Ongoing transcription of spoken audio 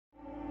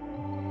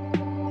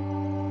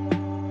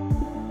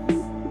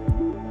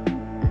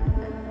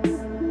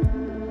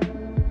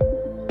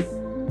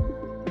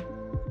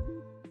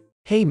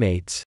Hey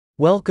mates,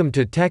 welcome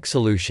to Tech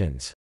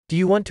Solutions. Do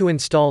you want to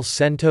install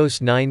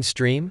CentOS 9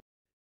 Stream?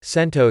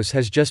 CentOS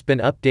has just been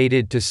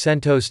updated to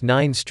CentOS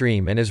 9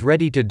 Stream and is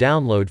ready to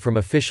download from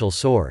official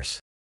source.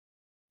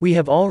 We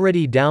have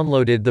already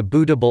downloaded the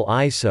bootable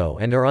ISO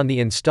and are on the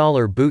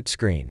installer boot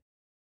screen.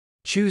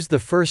 Choose the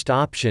first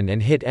option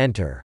and hit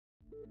enter.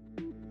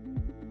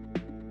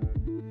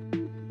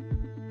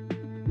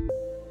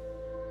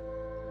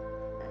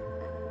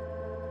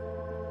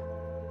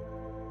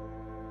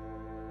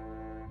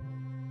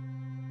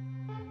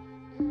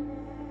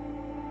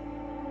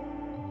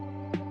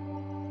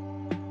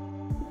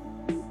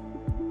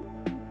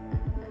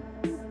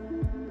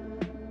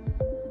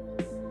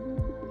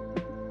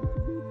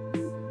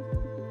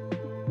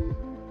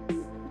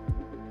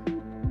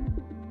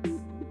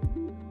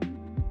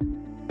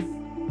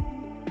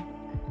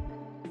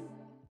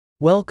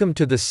 Welcome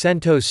to the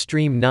CentOS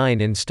Stream 9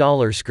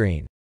 installer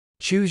screen.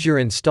 Choose your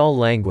install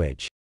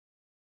language.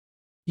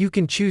 You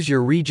can choose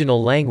your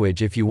regional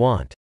language if you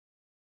want.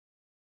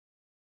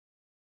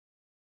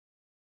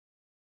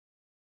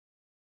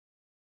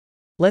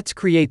 Let's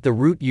create the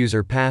root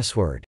user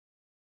password.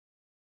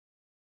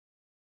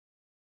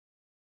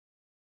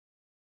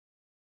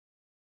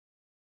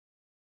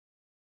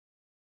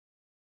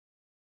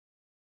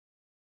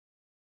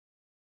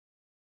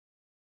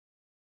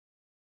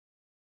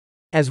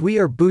 As we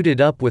are booted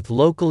up with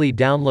locally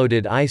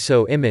downloaded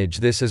ISO image,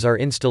 this is our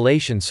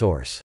installation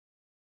source.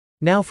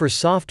 Now for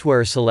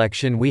software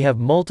selection, we have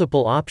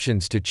multiple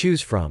options to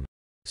choose from.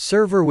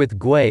 Server with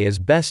GUI is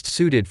best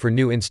suited for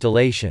new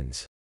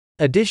installations.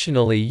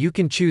 Additionally, you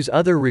can choose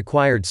other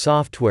required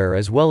software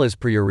as well as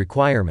per your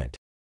requirement.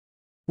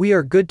 We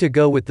are good to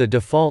go with the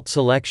default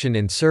selection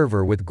in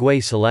server with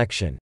GUI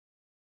selection.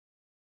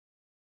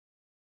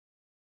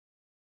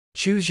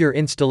 Choose your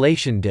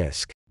installation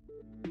disk.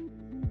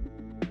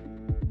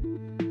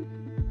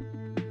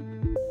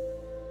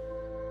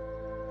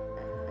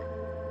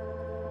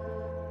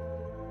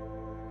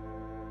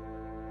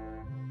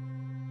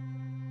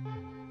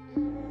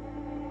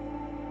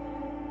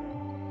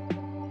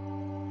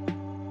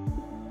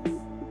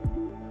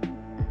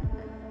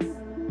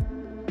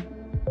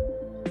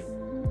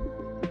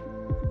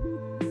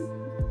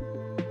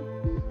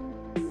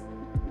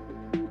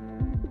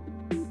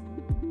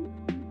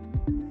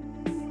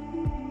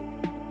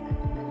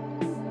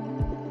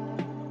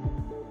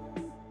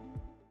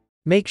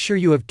 Make sure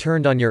you have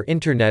turned on your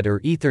Internet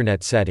or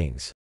Ethernet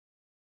settings.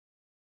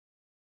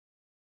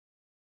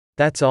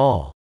 That's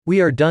all. We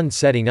are done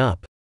setting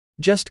up.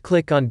 Just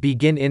click on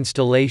Begin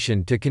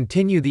Installation to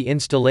continue the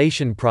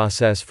installation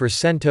process for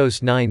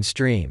CentOS 9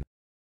 Stream.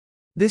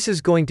 This is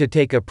going to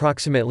take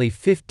approximately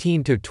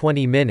 15 to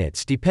 20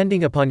 minutes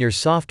depending upon your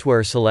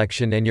software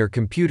selection and your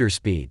computer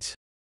speeds.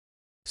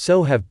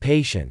 So have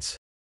patience.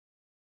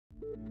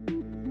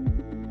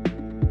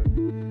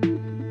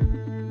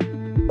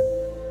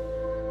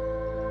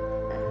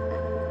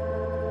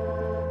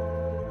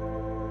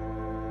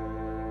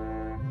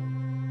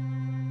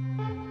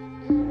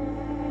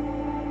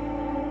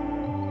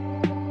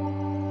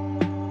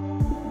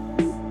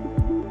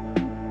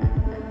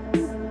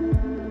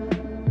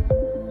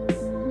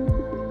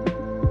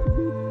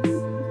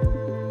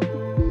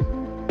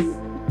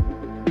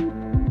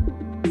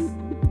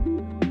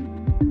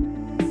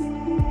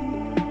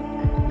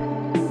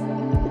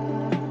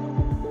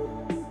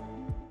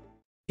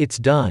 It's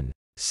done.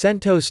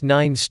 CentOS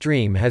 9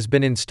 Stream has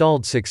been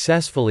installed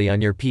successfully on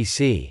your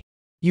PC.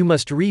 You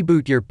must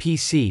reboot your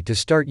PC to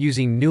start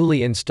using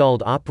newly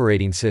installed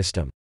operating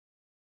system.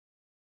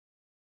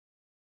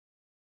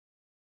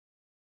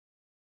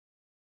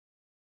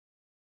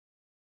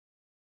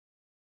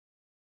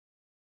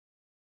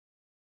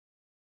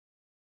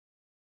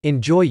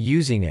 Enjoy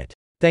using it.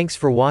 Thanks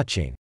for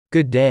watching.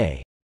 Good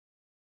day.